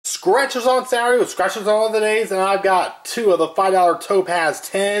scratchers on Saturday with scratchers on other days, and I've got two of the $5 TOPAZ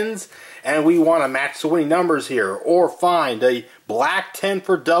 10s, and we want to match the winning numbers here, or find a black 10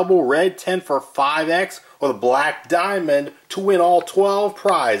 for double, red 10 for 5x, or the black diamond to win all 12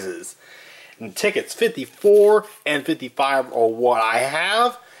 prizes. And tickets 54 and 55 are what I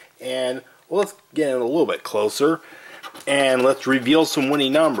have, and let's get in a little bit closer. And let's reveal some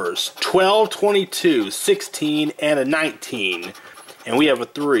winning numbers. 12, 22, 16, and a 19. And we have a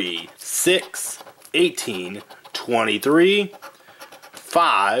 3, 6, 18, 23,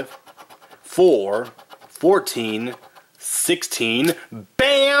 5, 4, 14, 16.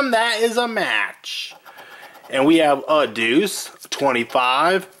 Bam! That is a match. And we have a deuce,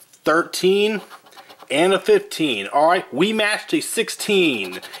 25, 13, and a 15. Alright, we matched a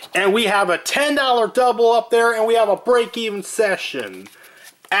 16. And we have a $10 double up there, and we have a break-even session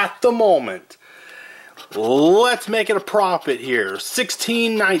at the moment. Let's make it a profit here.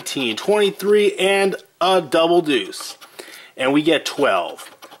 16, 19, 23, and a double deuce. And we get 12.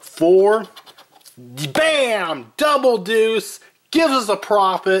 4, bam! Double deuce gives us a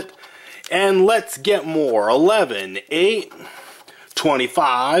profit. And let's get more. 11, 8,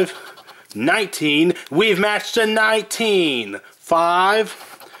 25, 19, we've matched a 19, 5,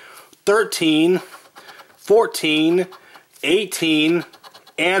 13, 14, 18,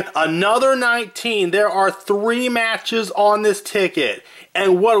 and another 19. There are 3 matches on this ticket.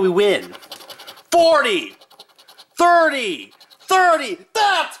 And what do we win? 40, 30, 30,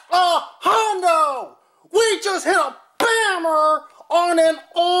 that's a hundo! We just hit a bammer on an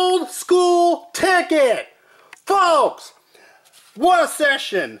old school ticket. Folks, what a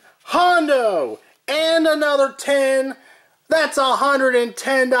session. Hundo and another 10. That's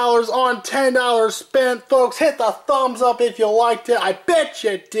 $110 on $10 spent. Folks, hit the thumbs up if you liked it. I bet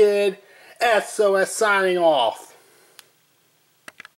you did. SOS signing off.